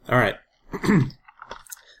All right.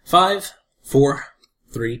 5, 4,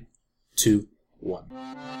 3, 2, 1.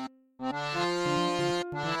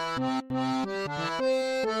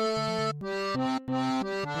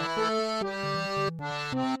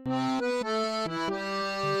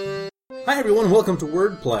 Hi everyone, welcome to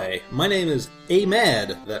Wordplay. My name is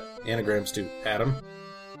Ahmad. That anagrams to Adam.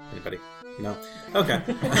 Anybody? No? Okay.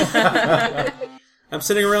 I'm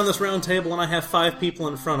sitting around this round table and I have 5 people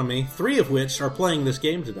in front of me, 3 of which are playing this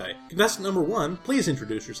game today. Contestant number 1, please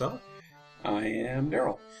introduce yourself. I am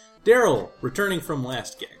Daryl. Daryl, returning from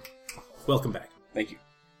last game. Welcome back. Thank you.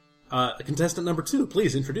 Contestant number 2,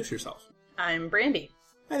 please introduce yourself. I'm Brandy.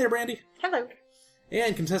 Hi there, Brandy. Hello.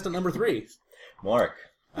 And contestant number 3. Mark.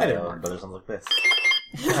 Hi there, Mark. But there's something like this.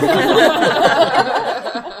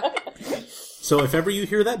 So if ever you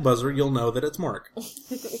hear that buzzer, you'll know that it's Mark.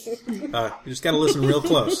 You just gotta listen real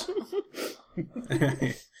close.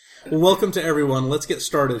 Well, welcome to everyone. Let's get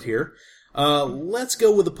started here. Let's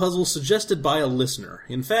go with a puzzle suggested by a listener.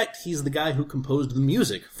 In fact, he's the guy who composed the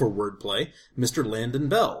music for Wordplay, Mr. Landon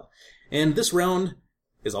Bell. And this round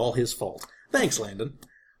is all his fault. Thanks, Landon.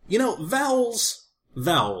 You know, vowels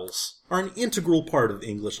are an integral part of the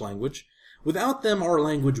English language. Without them, our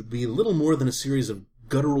language would be little more than a series of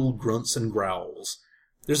guttural grunts and growls.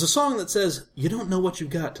 There's a song that says, "You don't know what you've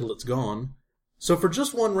got till it's gone." So for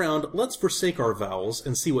just one round, let's forsake our vowels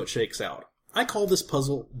and see what shakes out. I call this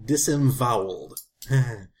puzzle Disemboweled.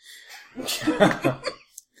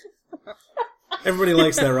 Everybody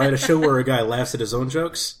likes that, right? A show where a guy laughs at his own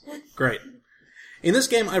jokes? Great. In this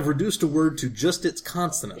game, I've reduced a word to just its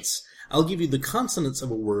consonants. I'll give you the consonants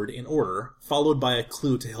of a word in order, followed by a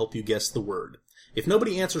clue to help you guess the word. If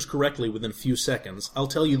nobody answers correctly within a few seconds, I'll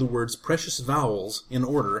tell you the word's precious vowels in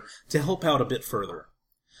order to help out a bit further.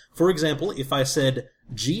 For example, if I said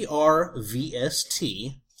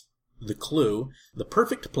GRVST, the clue, the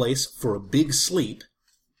perfect place for a big sleep,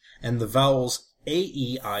 and the vowels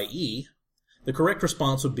AEIE, the correct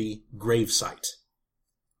response would be gravesite.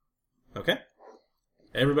 Okay?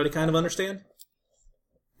 Everybody kind of understand?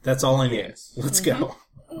 That's all I need. Yes. Let's go.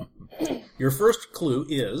 Your first clue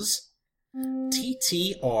is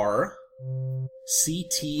TTR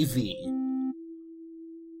CTV.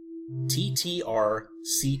 TTR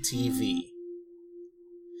CTV.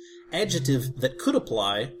 Adjective that could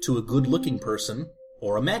apply to a good-looking person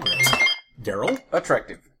or a magnet. Daryl?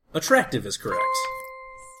 Attractive. Attractive is correct.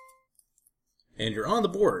 And you're on the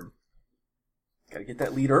board. Gotta get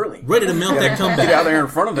that lead early. Ready to mount that comeback. Get out there in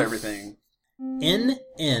front of everything.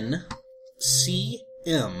 NNCMPP.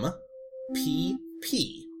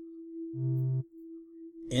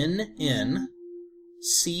 NNCMPP.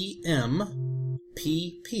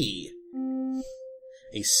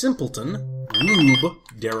 A simpleton, rube,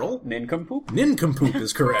 Daryl. Nincompoop. Nincompoop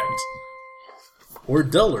is correct. Or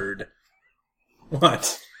dullard.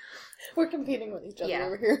 What? We're competing with each other Yeah.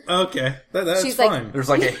 over here. Okay, that's She's like- fine. There's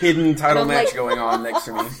like a hidden title I'm match like- going on next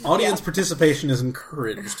to me. Audience participation is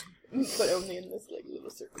encouraged. But only in this like little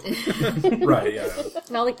circle. Right, yeah.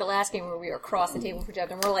 Not like the last game where we were across the table from each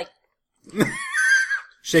other and we're like,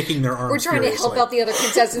 Shaking their arms we're trying to help furiously. out the other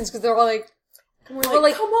contestants because they're all like, We're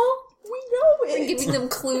like, come on, we know and it. giving them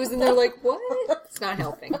clues and they're like, what? It's not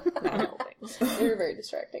helping. Not helping. They were very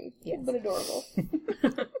distracting, Yes. but adorable.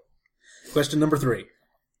 Question number 3.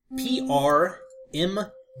 PRMTR.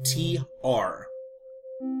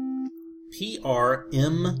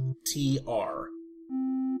 PRMTR.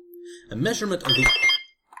 A measurement of the...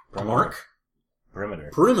 Mark? Perimeter.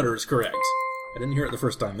 Perimeter is correct. I didn't hear it the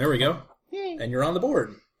first time. There we go. Yay. And you're on the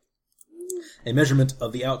board. A measurement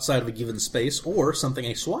of the outside of a given space or something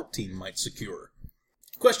a SWAT team might secure.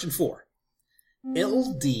 Question 4.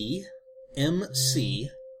 LDMCDNLD.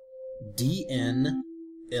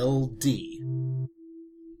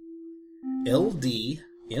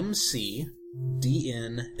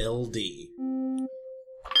 LDMCDNLD.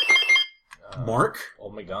 Mark?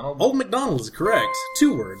 Old MacDonald. Old MacDonald is correct.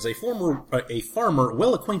 2 words. A farmer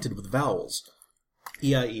well acquainted with vowels.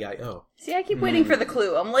 E-I-E-I-O. See, I keep waiting for the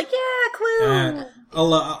clue. I'm like, yeah, clue.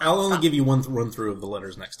 I'll only give you one run through of the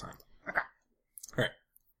letters next time. Okay. All right.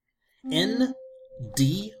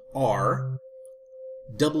 N-D-R-W-T-R.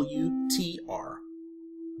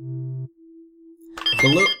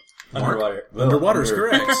 Below... Underwater. Underwater is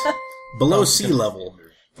correct. Below sea level.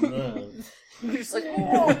 You're just like,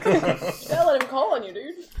 oh, gotta let him call on you,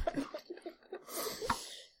 dude.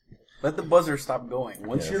 Let the buzzer stop going.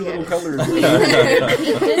 Once your little color is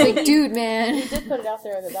It's like, dude, man. He did put it out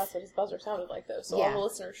there that that's what his buzzer sounded like, though, so all Yeah. the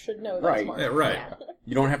listeners should know that's Right. Mark. Yeah, right. Yeah.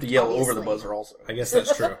 You don't have to yell over the Obviously. buzzer also. I guess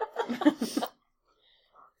that's true.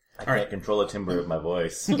 I can't control the timbre of my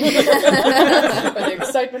voice. By the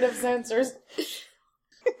excitement of sensors.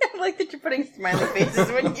 I like that you're putting smiley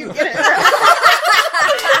faces when you get it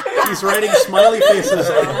right. He's writing smiley faces.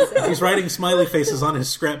 He's writing smiley faces on his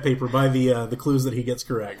scrap paper by the clues that he gets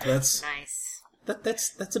correct. That's Nice.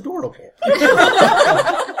 that's adorable.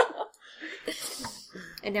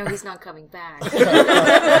 And now he's not coming back.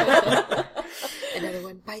 Another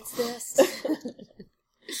one bites dust.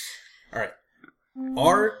 All right.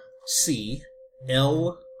 RCLNR.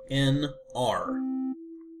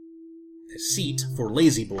 A seat for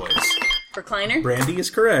lazy boys. Recliner? Brandy is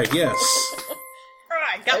correct. Yes. Oh,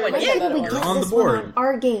 I got one. Everybody Yay! got that We one. got On the this one board. on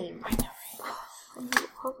our game.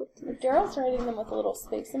 Daryl's writing them with a little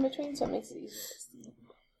space in between, so it makes it easier to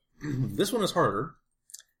see. This one is harder.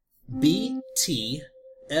 BTFL.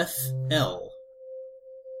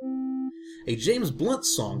 A James Blunt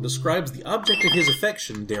song describes the object of his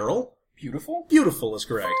affection, Daryl. Beautiful? Beautiful is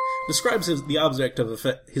correct. Describes the object of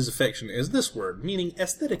his affection as this word, meaning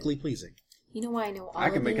aesthetically pleasing. You know why I know all I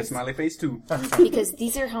of can make a these? smiley face too. Because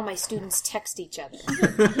these are how my students text each other. You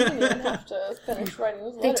don't even have to finish writing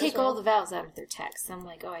those They letters. take all the vowels out of their text. I'm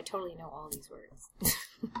like, oh, I totally know all these words.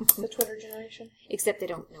 the Twitter generation. Except they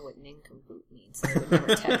don't know what nincompoop means. They would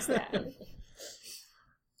never text that.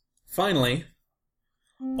 Finally,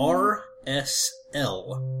 RSL.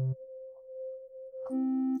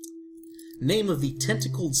 Name of the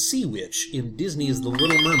tentacled sea witch in Disney's The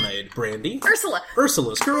Little Mermaid, Brandy. Ursula.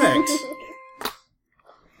 Ursula's correct.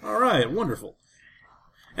 All right, wonderful.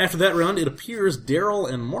 After that round, it appears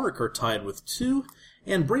Daryl and Mark are tied with 2,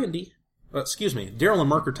 and Brandy... Daryl and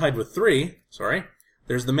Mark are tied with 3. Sorry.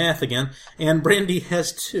 There's the math again. And Brandy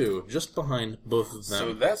has 2, just behind both of them.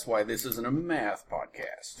 So that's why this isn't a math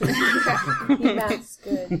podcast. He math's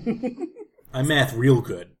good. I math real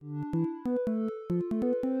good.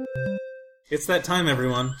 It's that time,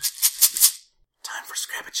 everyone. Time for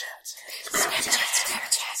Scrabble-Chat.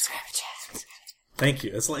 Thank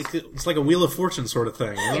you. It's like a Wheel of Fortune sort of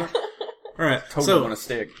thing, isn't it? All right. Totally So, want to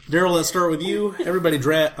stick. Daryl, let's start with you. Everybody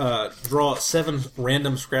draw 7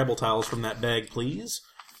 random Scrabble tiles from that bag, please.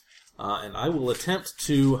 And I will attempt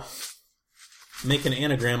to make an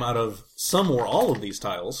anagram out of some or all of these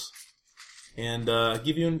tiles and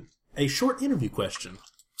give you a short interview question.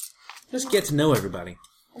 Just get to know everybody.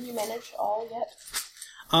 Have you managed all yet?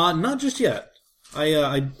 Not just yet.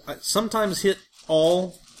 I sometimes hit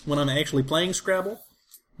all when I'm actually playing Scrabble,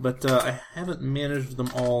 but I haven't managed them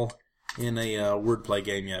all in a wordplay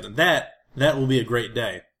game yet. And that will be a great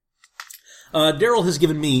day. Daryl has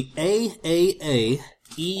given me AAAENTT.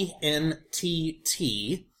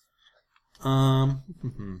 Let's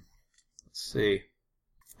see.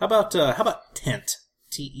 How about tent?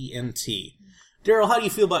 TENT. Daryl, how do you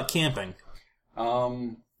feel about camping?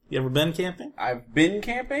 You ever been camping? I've been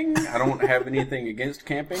camping. I don't have anything against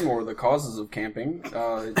camping or the causes of camping.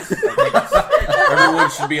 I think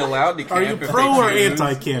everyone should be allowed to camp. Are you if pro they or choose.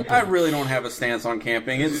 anti-camping? I really don't have a stance on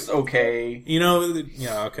camping. It's okay. You know,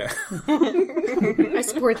 yeah, okay. I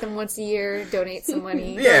support them once a year, donate some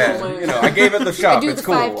money. Yeah, I gave it the shop. do It's the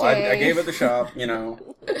cool. 5K. I gave it the shop,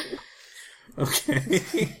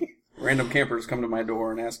 Okay. Random campers come to my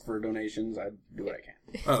door and ask for donations. I do what I can.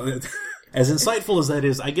 As insightful as that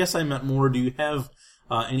is, I guess I meant more, do you have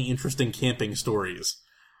any interesting camping stories?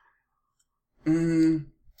 I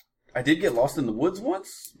did get lost in the woods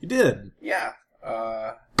once. You did? Yeah.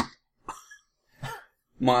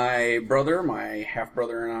 My brother, my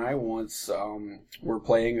half-brother, and I once were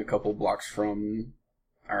playing a couple blocks from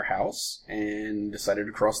our house and decided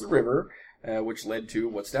to cross the river, which led to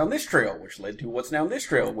what's down this trail, which led to what's down this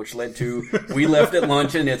trail, which led to we left at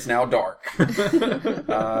lunch and it's now dark.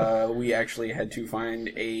 We actually had to find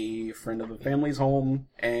a friend of the family's home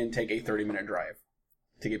and take a 30-minute drive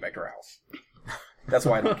to get back to our house. That's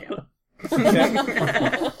why I don't camp.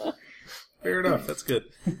 Fair enough, that's good.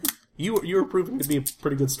 You were proving to be a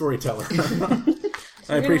pretty good storyteller.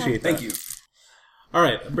 I appreciate that. Thank you. All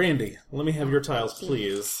right, Brandy, let me have your tiles,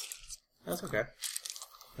 please. That's okay.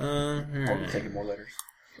 I'll be Alright. taking more letters.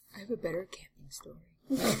 I have a better camping story.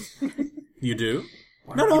 You do?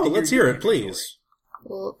 Why No, don't you think let's you're hear it, doing please.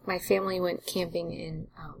 Well, my family went camping in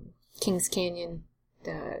Kings Canyon,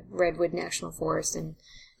 the Redwood National Forest, and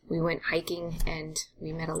we went hiking, and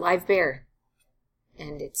we met a live bear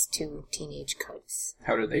and its 2 teenage cubs.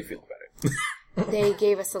 How did they feel about it? They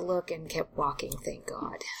gave us a look and kept walking, thank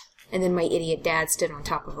God. And then my idiot dad stood on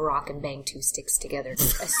top of a rock and banged 2 sticks together to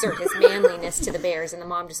assert his manliness to the bears, and the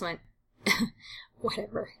mom just went,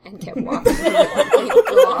 whatever, and kept walking. Thank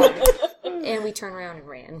God. And we turned around and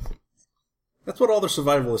ran. That's what all the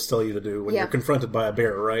survivalists tell you to do when Yeah. you're confronted by a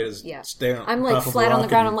bear, right? Is Yeah. stay on I'm like top of a flat on the rock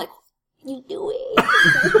ground. and- I'm like, you do it.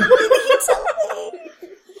 You tell me.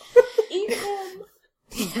 Eat him.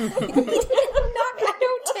 I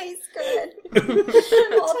don't taste good.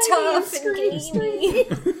 All tough and gamey.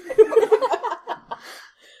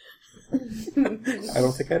 I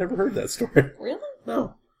don't think I'd ever heard that story. Really?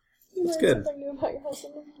 No. You That's learned good. something new about your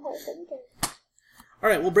husband and wife every day. All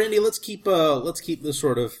right, well, Brandy, let's keep this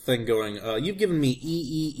sort of thing going. You've given me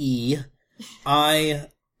EEEIPRT.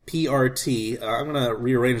 I'm gonna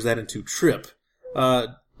rearrange that into trip.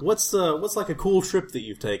 What's like a cool trip that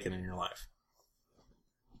you've taken in your life?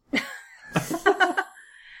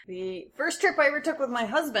 The first trip I ever took with my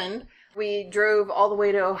husband, we drove all the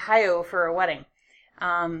way to Ohio for a wedding.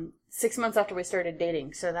 6 months after we started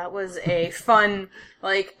dating. So that was a fun,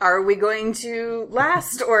 like, are we going to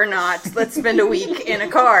last or not? Let's spend a week in a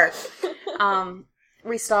car.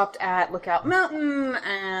 We stopped at Lookout Mountain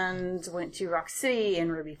and went to Rock City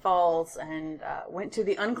and Ruby Falls and went to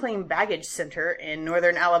the Unclaimed Baggage Center in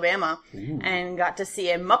northern Alabama and got to see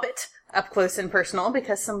a Muppet up close and personal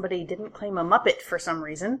because somebody didn't claim a Muppet for some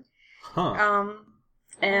reason. Huh.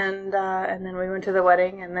 And then we went to the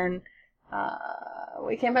wedding and then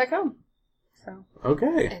we came back home. So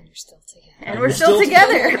Okay. And you're still together. and we're still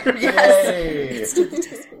together. Yes. Yay!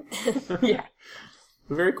 Yeah.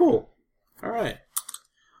 Very cool. All right.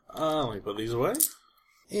 Let me put these away.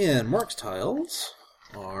 And Mark's tiles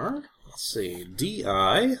are, let's see,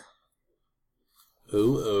 DIOORRV.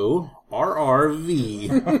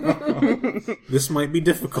 This might be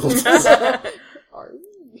difficult.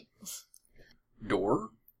 Door.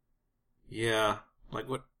 Yeah. Like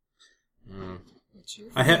what?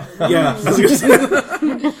 I have. Yeah. I was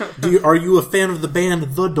gonna say, are you a fan of the band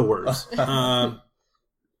The Doors?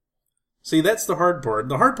 See, that's the hard part.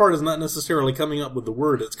 The hard part is not necessarily coming up with the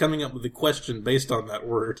word; it's coming up with the question based on that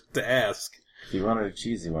word to ask. If you wanted a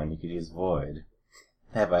cheesy one, you could use void.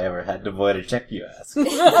 Have I ever had to void a check, you ask?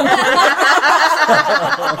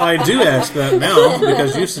 I do ask that now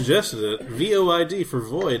because you suggested it. VOID for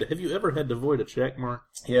void. Have you ever had to void a check, Mark?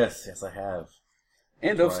 Yes, I have.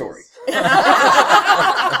 End of Twice. story.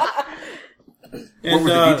 And, What were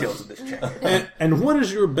the details of this check? and what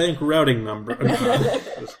is your bank routing number?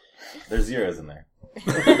 There's zeros in there.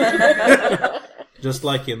 Just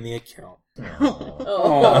like in the account.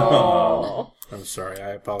 Oh. I'm sorry.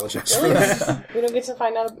 I apologize for that. We don't get to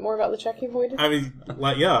find out more about the check you voided? I mean,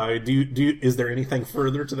 like, yeah. Is there anything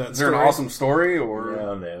further to that Is there story? an awesome story or?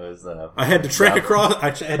 No, it was, I had to trek across.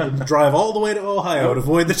 I had to drive all the way to Ohio to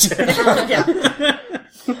avoid the check.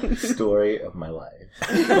 story of my life.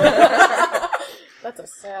 That's a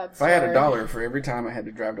sad If story. I had $1 for every time I had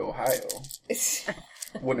to drive to Ohio,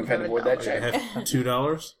 wouldn't have had to avoid that I check. have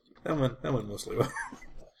 $2. That went mostly well.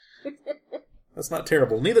 That's not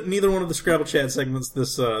terrible. Neither one of the Scrabble chat segments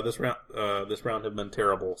this round have been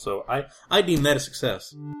terrible. So I deem that a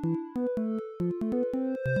success.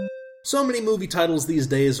 So many movie titles these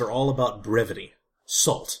days are all about brevity.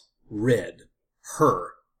 Salt, red,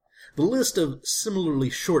 her. The list of similarly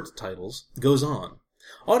short titles goes on.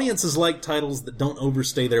 Audiences like titles that don't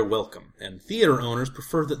overstay their welcome, and theater owners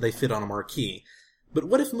prefer that they fit on a marquee. But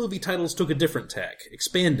what if movie titles took a different tack,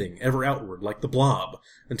 expanding ever outward like the Blob,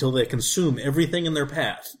 until they consume everything in their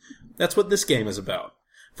path? That's what this game is about.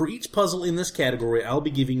 For each puzzle in this category, I'll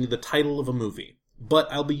be giving you the title of a movie, but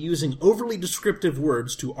I'll be using overly descriptive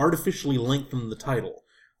words to artificially lengthen the title.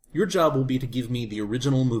 Your job will be to give me the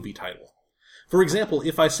original movie title. For example,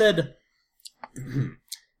 if I said,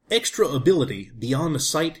 extra ability beyond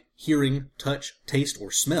sight, hearing, touch, taste,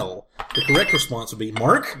 or smell, the correct response would be,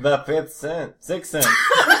 Mark? The fifth sense. Sixth sense.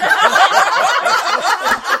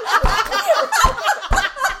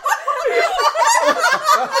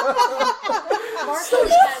 Mark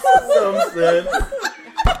only has Some sense.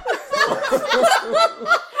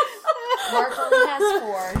 Mark only has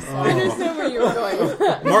 4. So. I understand where you were going with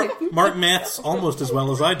that. Mark maths almost as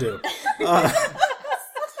well as I do.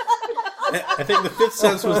 I think the Fifth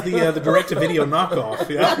Sense was the direct-to-video knockoff.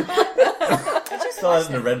 Yeah, Still has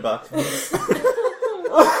in the red box. the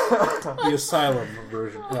Asylum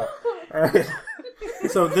version. Yeah. All right.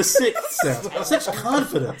 So the Sixth Sense, such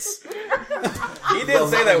confidence. He did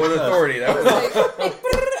say that with authority. That was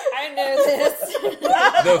I know this.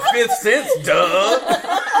 the fifth sense, duh.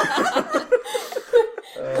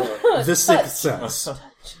 The Sixth Sense.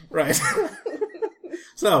 Right.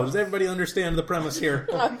 So, does everybody understand the premise here?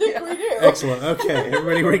 I think we do. Excellent. Okay,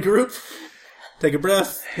 everybody regroup. Take a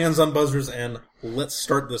breath, hands on buzzers, and let's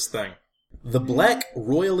start this thing. The black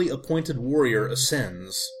royally appointed warrior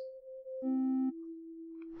ascends.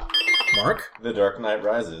 Mark? The Dark Knight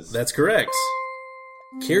Rises. That's correct.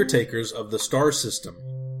 Caretakers of the star system.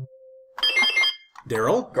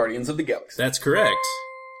 Daryl? Guardians of the Galaxy. That's correct.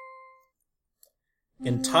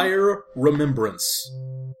 Entire remembrance.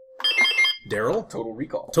 Daryl? Total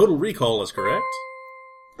Recall. Total Recall is correct.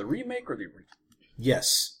 The remake or the original?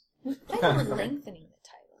 Yes. I think we're lengthening the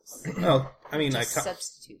titles. Well, I mean, Just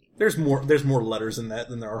substituting. there's more letters in that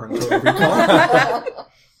than there are in Total Recall.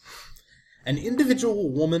 An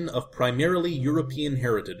individual woman of primarily European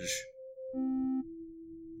heritage.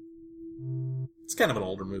 It's kind of an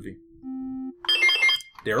older movie.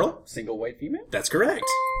 Daryl? Single white female? That's correct.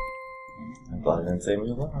 I'm glad I didn't say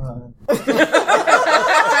Mulan.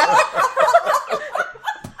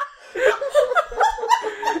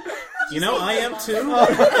 You know, I am too.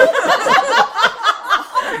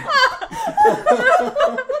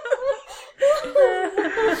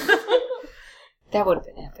 That would have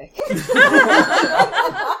been epic.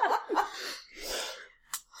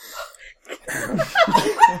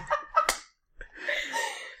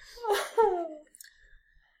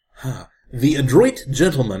 The adroit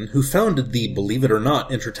gentleman who founded the Believe It or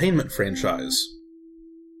Not entertainment franchise.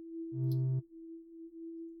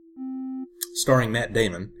 Starring Matt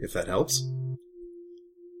Damon, if that helps.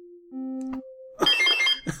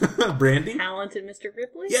 Brandy? Talented Mr.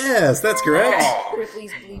 Ripley? Yes, that's correct.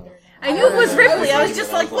 Ripley's Believe It or Not. I knew it was Ripley. I was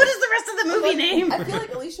just like, what is the rest of the movie name? I feel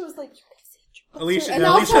like Alicia was like, Alicia, and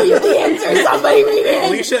I'll tell you the answer. Somebody read it.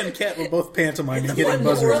 Alicia and Kat were both pantomiming getting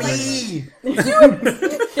buzzer We're right like,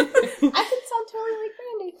 I can sound totally like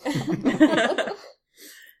Brandy.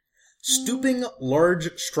 Stooping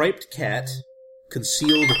large striped cat,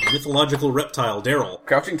 concealed mythological reptile. Daryl.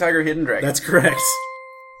 Crouching Tiger, Hidden Dragon. That's correct.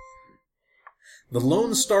 The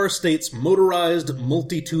Lone Star State's motorized,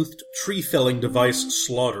 multi-toothed tree-felling device,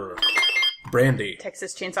 Slaughter. Brandy.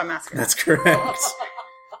 Texas Chainsaw Massacre. That's correct.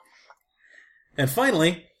 And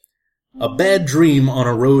finally, a bad dream on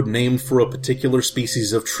a road named for a particular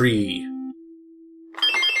species of tree.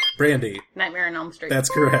 Brandy. Nightmare on Elm Street. That's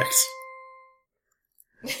correct.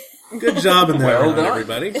 Good job in that Well round, done.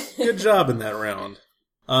 everybody. Good job in that round.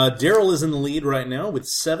 Daryl is in the lead right now with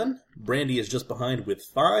 7. Brandy is just behind with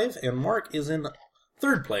 5. And Mark is in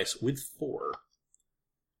third place with 4.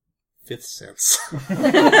 Fifth sense.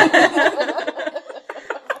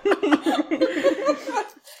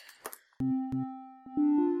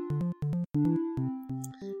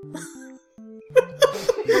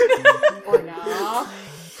 Or not.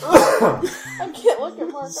 I can't look at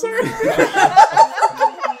Mark. Sorry.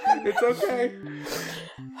 It's okay.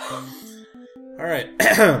 Alright.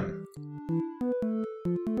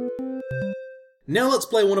 Now let's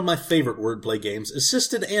play one of my favorite wordplay games,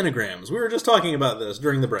 Assisted Anagrams. We were just talking about this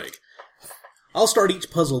during the break. I'll start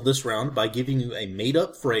each puzzle this round by giving you a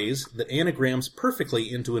made-up phrase that anagrams perfectly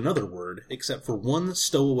into another word, except for one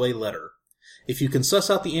stowaway letter. If you can suss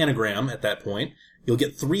out the anagram at that point, you'll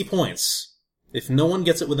get 3 points. If no one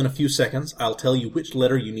gets it within a few seconds, I'll tell you which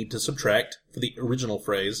letter you need to subtract for the original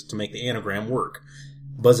phrase to make the anagram work.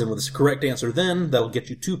 Buzz in with the correct answer then, that'll get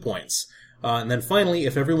you 2 points. And then finally,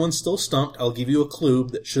 if everyone's still stumped, I'll give you a clue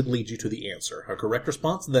that should lead you to the answer. A correct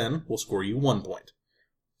response then will score you 1 point.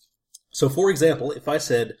 So for example, if I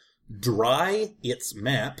said, dry its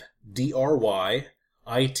map, D-R-Y-I-T-S,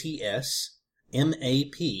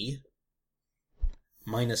 M-A-P,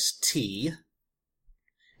 minus T,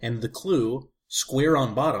 and the clue, square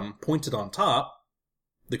on bottom, pointed on top,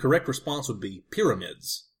 the correct response would be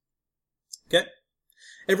pyramids. Okay?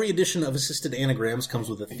 Every edition of Assisted Anagrams comes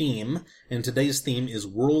with a theme, and today's theme is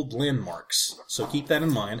world landmarks. So keep that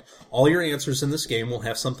in mind. All your answers in this game will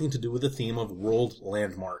have something to do with the theme of world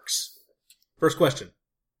landmarks. First question.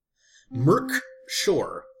 Murk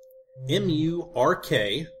Shore.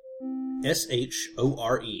 M-U-R-K-S-H-O-R-E.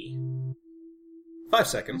 5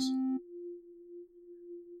 seconds.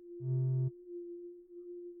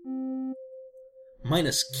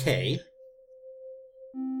 Minus K.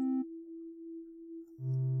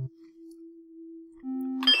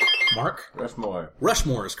 Mark? Rushmore.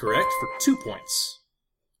 Rushmore is correct for 2 points.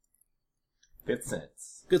 Fifth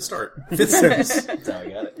sense. Good start. Fifth sense. That's how I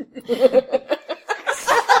got it.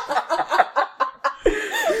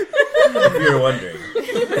 If you're wondering.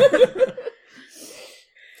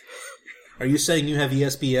 Are you saying you have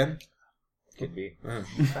ESPN? Could be.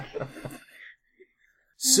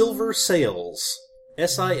 Silver Sails.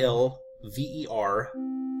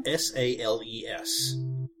 S-I-L-V-E-R-S-A-L-E-S.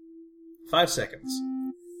 5 seconds.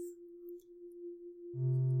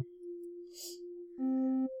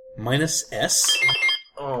 Minus S.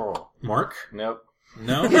 Oh. Mark? Nope.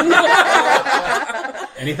 No?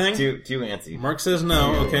 Anything? Too antsy. Mark says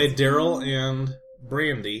no. Okay, Daryl and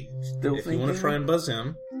Brandy, Still if you want to thinking? try and buzz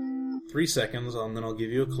in, 3 seconds, and then I'll give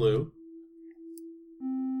you a clue.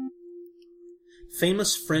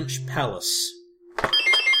 Famous French palace.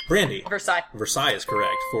 Brandy. Versailles. Versailles is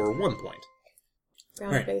correct for 1 point.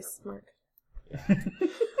 Round Right. face, Mark. Alright.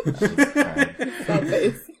 Sad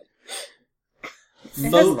face.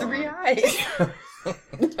 It Faux- has 3 eyes.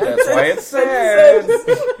 That's why it's sad.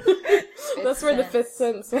 That's where the fifth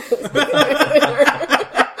sense was.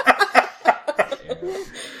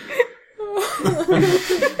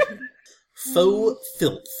 Faux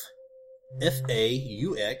filth.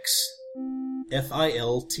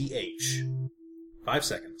 F-A-U-X-F-I-L-T-H. 5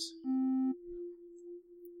 seconds.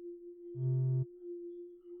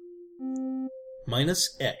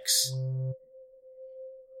 Minus X.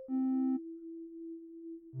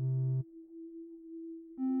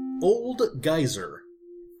 Old geyser.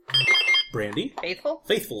 Brandy. Faithful?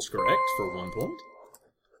 Faithful's correct for 1 point.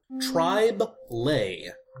 Tribe lay.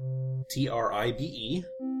 T-R-I-B-E-L-A-Y.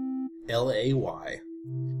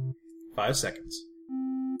 5 seconds.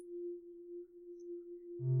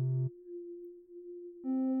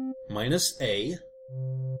 Minus A.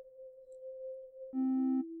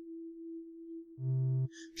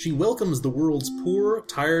 She welcomes the world's poor,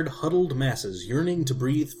 tired, huddled masses yearning to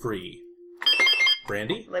breathe free.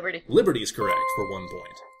 Brandy? Liberty. Liberty's correct for 1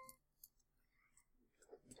 point.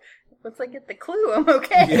 Once I get the clue, I'm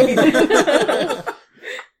okay.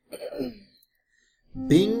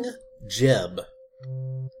 Bing Jeb.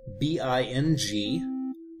 B-I-N-G-J-E-B.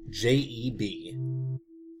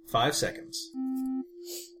 5 seconds.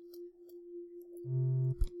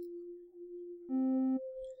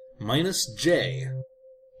 Minus J.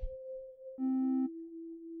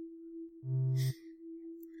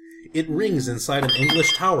 It rings inside an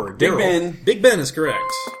English tower. Big Daryl. Ben. Big Ben is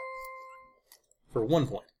correct. For 1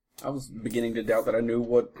 point. I was beginning to doubt that I knew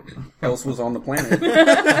what else was on the planet.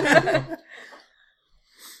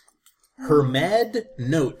 Her Mad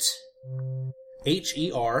Note.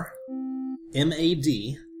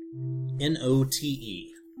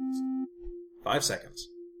 H-E-R-M-A-D-N-O-T-E. 5 seconds.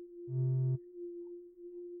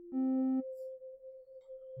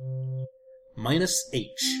 Minus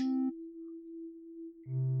H.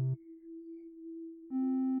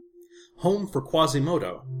 Home for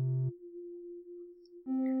Quasimodo.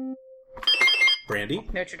 Brandy?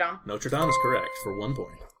 Notre Dame. Notre Dame is correct for 1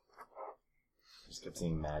 point. Just kept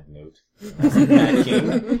saying Mad Note. Mad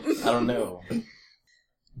King? I don't know.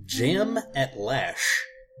 Jam at Lash.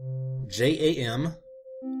 J-A-M-A-T-L-A-S-H.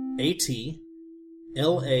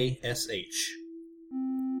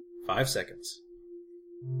 5 seconds.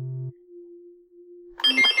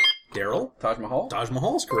 Daryl? Taj Mahal? Taj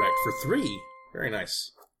Mahal's correct for 3. Very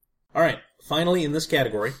nice. Alright, finally in this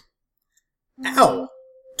category. Ow!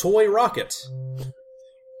 Toy Rocket.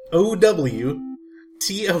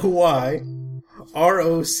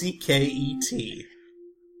 O-W-T-O-Y-R-O-C-K-E-T.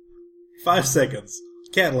 5 seconds.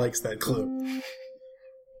 Cat likes that clue.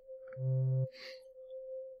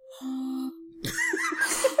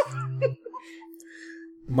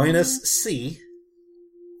 Minus C.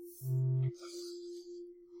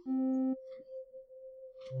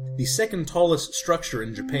 The second tallest structure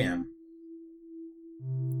in Japan.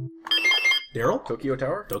 Daryl? Tokyo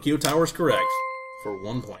Tower? Tokyo Tower's correct for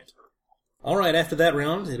 1 point. Alright, after that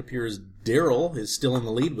round, it appears Daryl is still in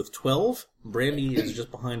the lead with 12, Brandy is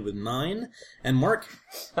just behind with 9, and Mark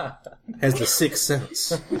has the 6th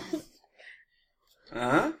sense.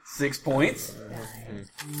 6 points.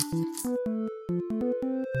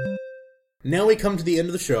 Now we come to the end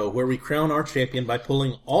of the show, where we crown our champion by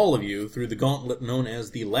pulling all of you through the gauntlet known as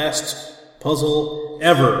the last puzzle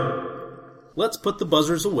ever. Let's put the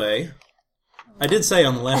buzzers away. I did say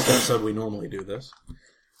on the last episode we normally do this.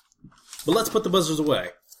 But let's put the buzzers away.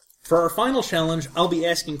 For our final challenge, I'll be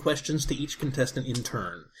asking questions to each contestant in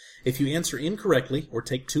turn. If you answer incorrectly or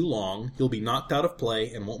take too long, you'll be knocked out of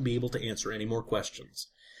play and won't be able to answer any more questions.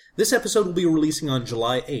 This episode will be releasing on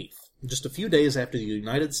July 8th, just a few days after the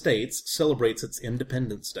United States celebrates its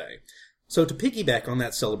Independence Day. So to piggyback on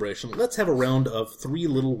that celebration, let's have a round of 3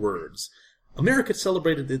 little words. America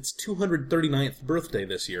celebrated its 239th birthday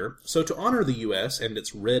this year, so to honor the U.S. and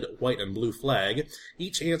its red, white, and blue flag,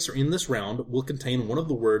 each answer in this round will contain one of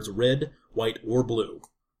the words red, white, or blue.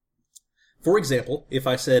 For example, if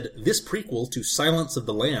I said, this prequel to Silence of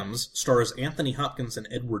the Lambs stars Anthony Hopkins and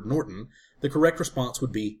Edward Norton, the correct response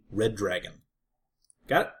would be Red Dragon.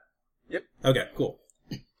 Got it? Yep. Okay, cool.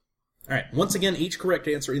 Alright, once again, each correct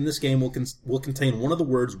answer in this game will contain one of the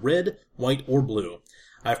words red, white, or blue.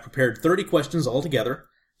 I've prepared 30 questions altogether,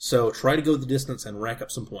 so try to go the distance and rack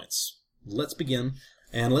up some points. Let's begin,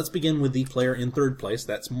 and let's begin with the player in third place,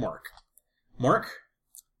 that's Mark. Mark,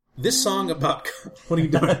 this song about... What are you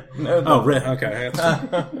doing? No. Oh, red. Okay.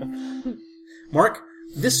 Mark,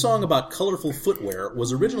 this song about colorful footwear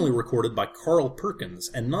was originally recorded by Carl Perkins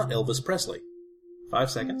and not Elvis Presley. 5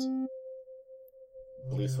 seconds.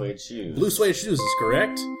 Blue suede shoes. Blue suede shoes is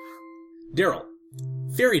correct. Daryl,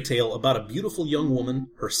 fairy tale about a beautiful young woman,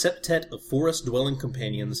 her septet of forest-dwelling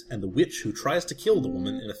companions, and the witch who tries to kill the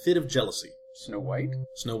woman in a fit of jealousy. Snow White.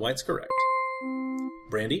 Snow White's correct.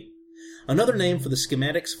 Brandy, another name for the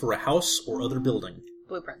schematics for a house or other building.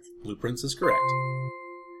 Blueprints. Blueprints is correct.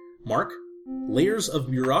 Mark, layers of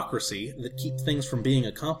bureaucracy that keep things from being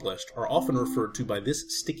accomplished are often referred to by this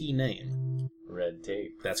sticky name. Red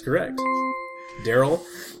tape. That's correct. Daryl,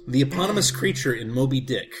 the eponymous creature in Moby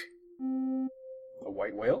Dick. A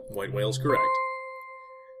white whale. White whale's correct.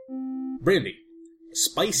 Brandy,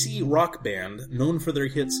 spicy rock band known for their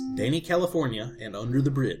hits Danny California and Under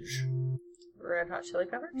the Bridge. Red Hot Chili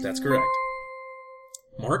Peppers. That's correct.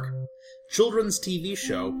 Mark, children's TV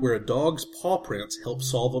show where a dog's paw prints help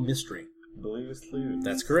solve a mystery. Blue Sleuth.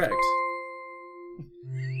 That's correct.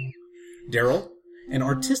 Daryl, an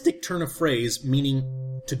artistic turn of phrase meaning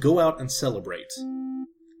to go out and celebrate.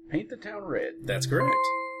 Paint the town red. That's correct.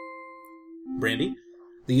 Brandy,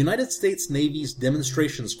 the United States Navy's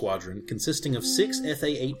demonstration squadron consisting of 6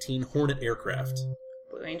 FA-18 Hornet aircraft.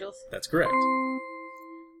 Blue Angels. That's correct.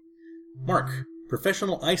 Mark,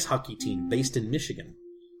 professional ice hockey team based in Michigan.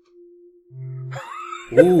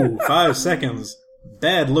 Ooh, 5 seconds.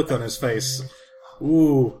 Bad look on his face.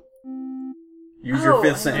 Ooh. Use your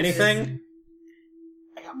fifth sentence. Anything?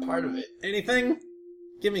 I got part of it. Anything?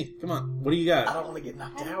 Gimme. Come on. What do you I got? don't want to get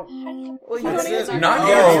knocked out. Well, you That's don't it. answer. Not Oh.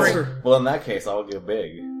 yet. Answer. Well, in that case, I'll go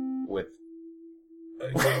big with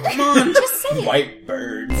Come on. Just say it. white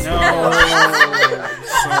birds. No.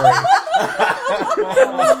 Sorry.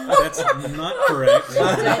 That's not correct.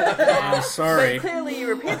 I'm But sorry. clearly you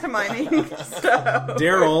were pantomiming, so...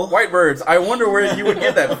 Daryl. Whitebirds. I wonder where you would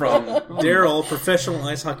get that from. Daryl, professional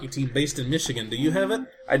ice hockey team based in Michigan. Do you have it?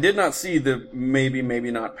 I did not see the maybe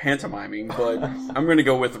not pantomiming, but I'm going to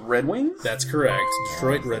go with Red Wings. That's correct.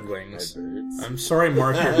 Detroit Red Wings. Birds. I'm sorry,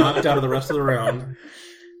 Mark. You're knocked out of the rest of the round.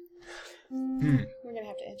 We're gonna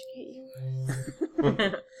have to educate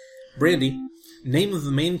you. Brandy, name of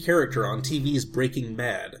the main character on TV's Breaking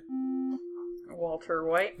Bad. Walter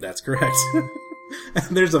White. That's correct.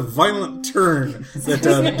 There's a violent turn that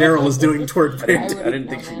Daryl is doing toward I Brandy. didn't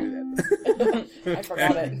think she knew that. I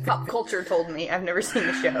forgot it. Pop culture told me. I've never seen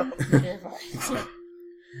the show. You're fine.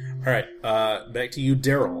 All right, back to you,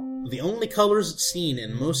 Daryl. The only colors seen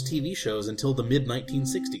in most TV shows until the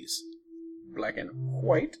mid-1960s. Black and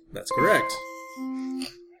white. That's correct.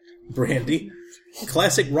 Brandy,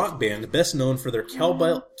 classic rock band best known for their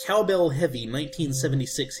cowbell-heavy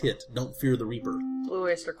 1976 hit "Don't Fear the Reaper." Blue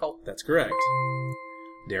Oyster Cult. That's correct.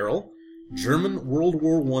 Daryl, German World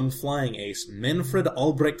War I flying ace Manfred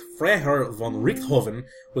Albrecht Freiherr von Richthofen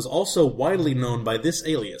was also widely known by this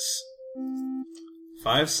alias.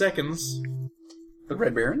 5 seconds. The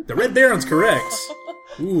Red Baron. The Red Baron's correct.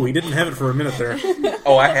 Ooh, he didn't have it for a minute there.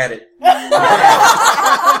 Oh, I had it.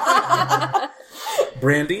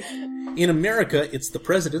 Brandy, in America, it's the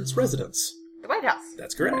president's residence. The White House.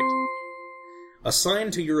 That's correct. Assign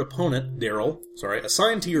to your opponent, Daryl,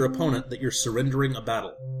 assign to your opponent that you're surrendering a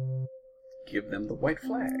battle. Give them the white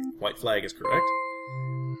flag. White flag is correct.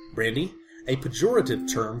 Brandy, a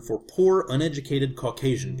pejorative term for poor, uneducated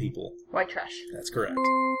Caucasian people. White Trash. That's correct.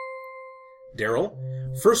 Daryl,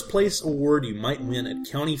 first place award you might win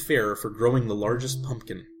at county fair for growing the largest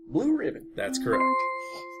pumpkin. Blue Ribbon. That's correct.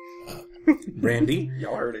 Brandy,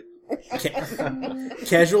 Y'all heard it.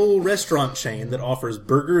 casual restaurant chain that offers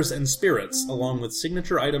burgers and spirits, along with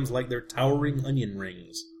signature items like their towering onion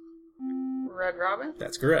rings. Red Robin.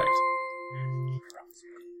 That's correct.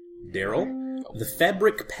 Daryl, the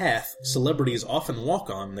fabric path celebrities often walk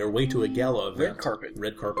on their way to a gala event. Red carpet.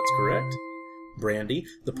 Red carpet's correct. Brandy,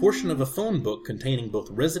 the portion of a phone book containing both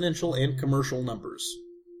residential and commercial numbers.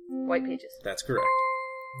 White Pages. That's correct.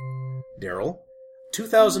 Daryl,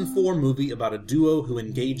 2004 movie about a duo who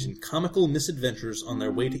engage in comical misadventures on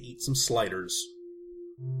their way to eat some sliders.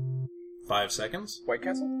 5 seconds. White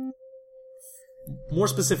Castle. More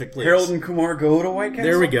specific, please. Harold and Kumar go to White Castle.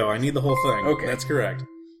 There we go. I need the whole thing. Okay. That's correct.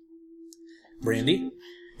 Brandy,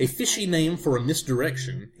 a fishy name for a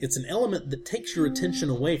misdirection. It's an element that takes your attention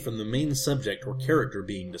away from the main subject or character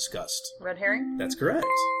being discussed. Red Herring. That's correct.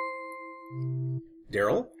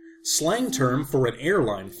 Daryl, slang term for an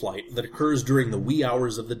airline flight that occurs during the wee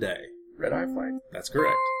hours of the day. Red Eye Flag. That's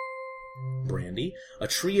correct. Brandy, a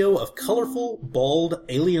trio of colorful, bald,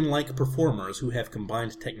 alien-like performers who have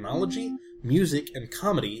combined technology, music, and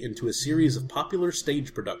comedy into a series of popular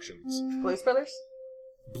stage productions? Blues Brothers?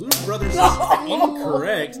 Blues Brothers is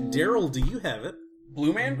incorrect. Daryl, do you have it?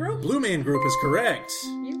 Blue Man Group? Blue Man Group is correct.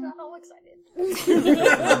 You got all excited.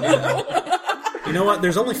 You know what?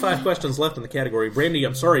 There's only 5 questions left in the category. Brandy,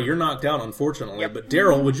 I'm sorry, you're knocked out, unfortunately. But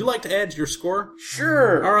Daryl, would you like to add to your score?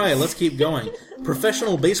 Sure. All right, let's keep going.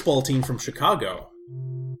 Professional baseball team from Chicago.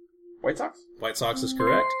 White Sox? White Sox is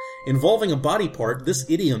correct. Involving a body part, this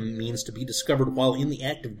idiom means to be discovered while in the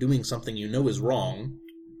act of doing something you know is wrong.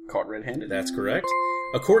 Caught red-handed? That's correct.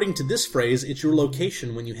 According to this phrase, it's your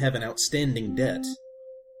location when you have an outstanding debt.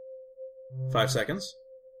 5 seconds.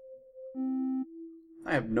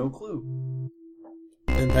 I have no clue.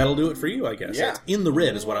 Then that'll do it for you, I guess. Yeah. It's in the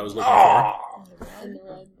red is what I was looking for.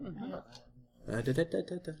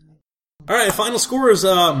 All right, final scores.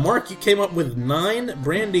 Mark, you came up with 9.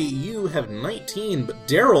 Brandy, you have 19. But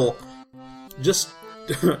Daryl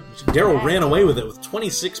Daryl ran away with it with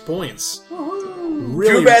 26 points.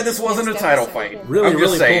 Really, Too bad this wasn't a title fight. really I'm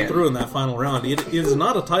just saying. pulled through in that final round. It is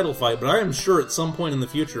not a title fight, but I am sure at some point in the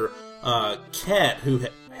future, Kat, who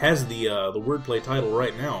has the wordplay title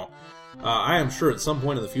right now, I am sure at some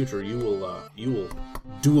point in the future you will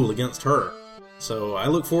duel against her. So I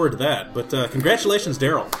look forward to that. But congratulations,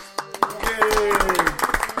 Daryl.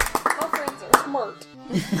 My friends are smart.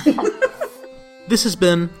 This has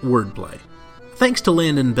been Wordplay. Thanks to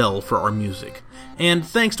Landon Bell for our music, and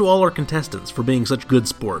thanks to all our contestants for being such good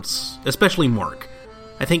sports, especially Mark.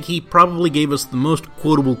 I think he probably gave us the most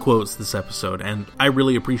quotable quotes this episode, and I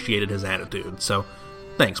really appreciated his attitude, so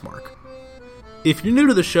thanks, Mark. If you're new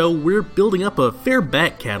to the show, we're building up a fair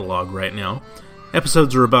back catalog right now.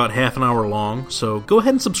 Episodes are about half an hour long, so go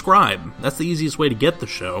ahead and subscribe. That's the easiest way to get the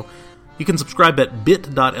show. You can subscribe at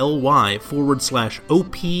bit.ly/OP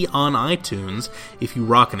on iTunes if you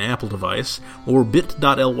rock an Apple device, or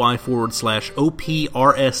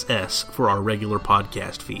bit.ly/OPRSS for our regular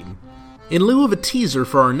podcast feed. In lieu of a teaser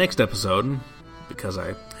for our next episode, because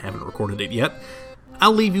I haven't recorded it yet,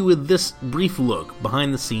 I'll leave you with this brief look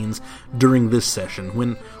behind the scenes during this session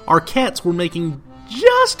when our cats were making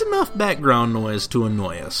just enough background noise to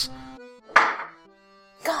annoy us.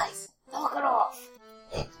 Guys, knock it off.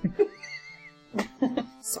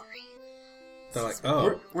 Sorry. They're like,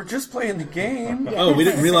 oh. We're just playing the game. Oh, we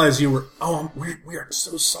didn't realize you were... Oh, we are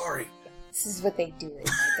so sorry. This is what they do at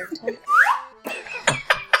their time.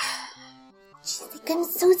 She's like, I'm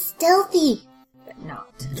so stealthy. But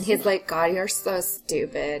not. And he's like, God, you're so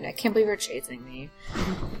stupid. I can't believe you're chasing me.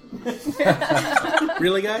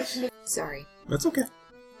 Really, guys? Sorry. That's okay.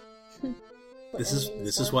 This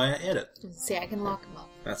is why I edit. See, I can lock him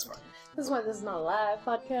up. That's fine. This is why this is not a live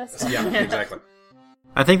podcast. Yeah, exactly.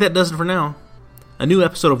 I think that does it for now. A new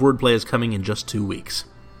episode of Wordplay is coming in just 2 weeks.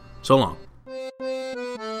 So long.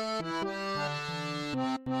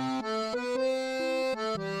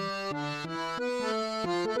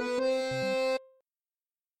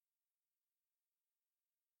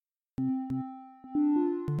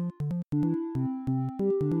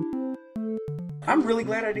 I'm really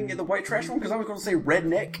glad I didn't get the white trash one because I was going to say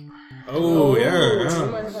redneck. Oh, You yeah.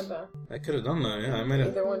 might have had that. I could have done that, yeah. I might have.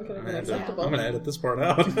 Either one could have been acceptable. I'm going to edit this part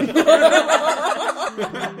out.